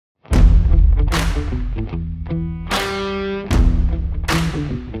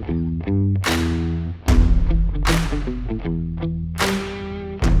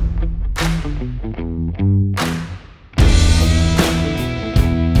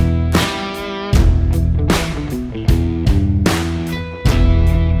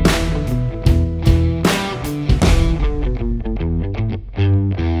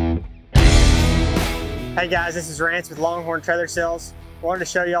Hey guys, this is Rance with Longhorn Trailer Sales. I wanted to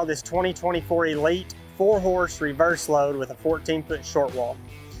show y'all this 2024 Elite 4-horse reverse load with a 14-foot short wall.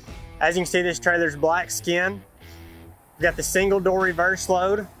 As you can see, this trailer's black skin. We've got the single door reverse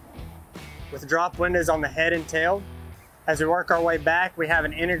load with drop windows on the head and tail. As we work our way back, we have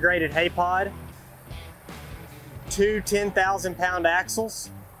an integrated hay pod, two 10,000-pound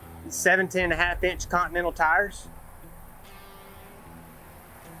axles, 17.5-inch Continental tires.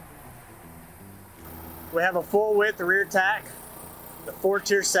 We have a full width rear tack, the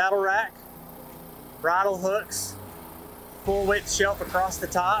 4-tier saddle rack, bridle hooks, full width shelf across the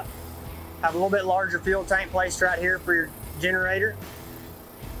top. Have a little bit larger fuel tank placed right here for your generator.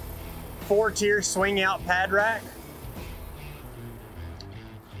 4-tier swing out pad rack.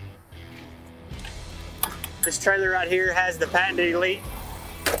 This trailer right here has the patented Elite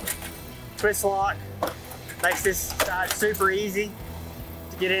twist lock. Makes this side super easy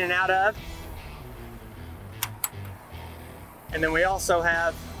to get in and out of. And then we also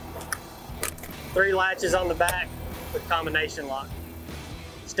have 3 latches on the back with combination lock.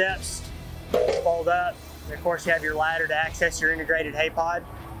 Steps fold up, and of course you have your ladder to access your integrated hay pod.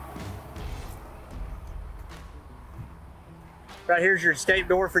 Right here's your escape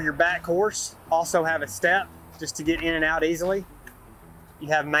door for your back horse. Also have a step just to get in and out easily. You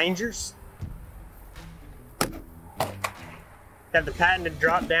have mangers. You have the patented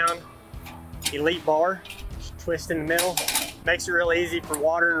drop down Elite bar. Just twist in the middle. Makes it real easy for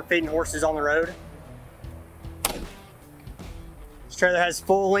watering or feeding horses on the road. This trailer has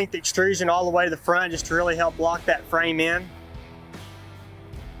full length extrusion all the way to the front just to really help lock that frame in.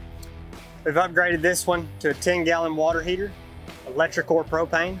 We've upgraded this one to a 10-gallon water heater, electric or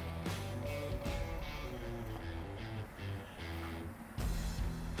propane.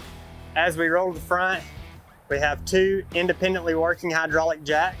 As we roll to the front, we have 2 independently working hydraulic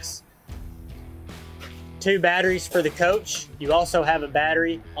jacks, 2 batteries for the coach. You also have a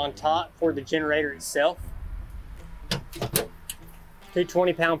battery on top for the generator itself. 2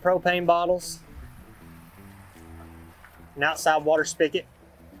 20-pound propane bottles, an outside water spigot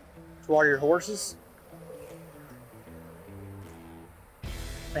to water your horses.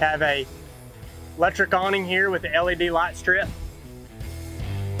 We have a electric awning here with the LED light strip.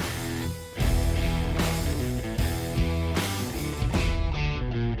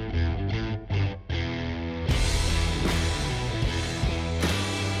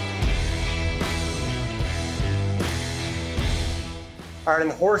 All right, in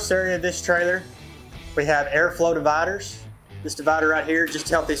the horse area of this trailer, we have airflow dividers. This divider right here just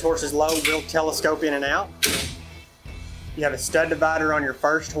to help these horses load, real telescope in and out. You have a stud divider on your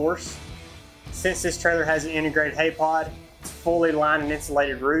first horse. Since this trailer has an integrated hay pod, it's fully lined and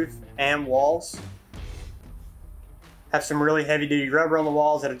insulated roof and walls. Have some really heavy duty rubber on the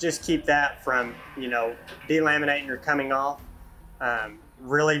walls that'll just keep that from, delaminating or coming off.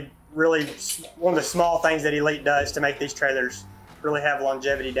 Really one of the small things that Elite does to make these trailers really have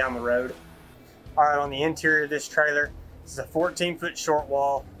longevity down the road. All right, on the interior of this trailer, this is a 14-foot short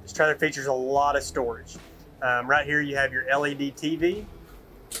wall. This trailer features a lot of storage. Right here you have your LED TV.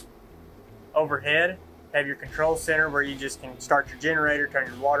 Overhead, have your control center where you just can start your generator, turn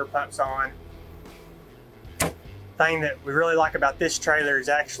your water pumps on. Thing that we really like about this trailer is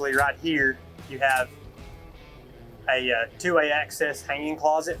actually right here, you have a two-way access hanging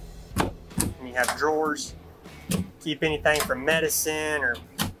closet. And you have drawers. Keep anything from medicine or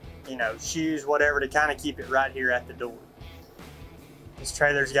shoes, whatever, to kind of keep it right here at the door. This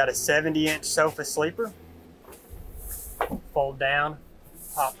trailer's got a 70-inch sofa sleeper. Fold down,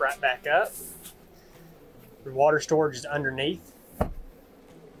 pop right back up. Your water storage is underneath.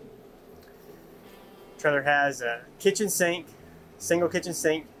 Trailer has a kitchen sink, single kitchen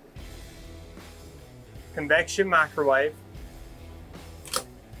sink, convection microwave,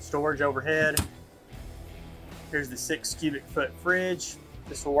 storage overhead. Here's the 6 cubic foot fridge.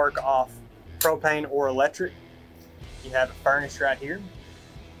 This will work off propane or electric. You have it furnished right here.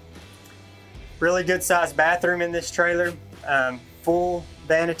 Really good sized bathroom in this trailer. Full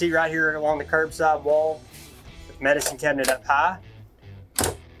vanity right here along the curbside wall with medicine cabinet up high.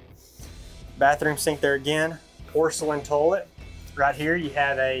 Bathroom sink there again. Porcelain toilet. Right here you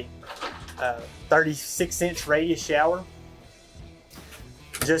have a 36-inch radius shower.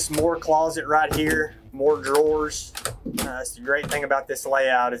 Just more closet right here. More drawers. That's the great thing about this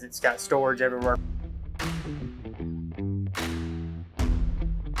layout is it's got storage everywhere.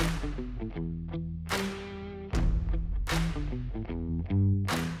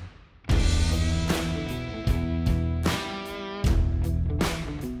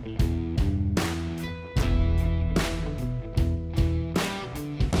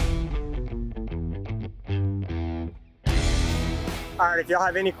 All right, if y'all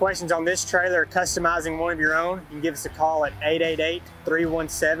have any questions on this trailer or customizing one of your own, you can give us a call at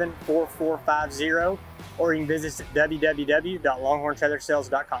 888-317-4450, or you can visit us at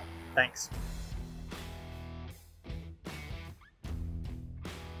www.longhorntrailersales.com. Thanks.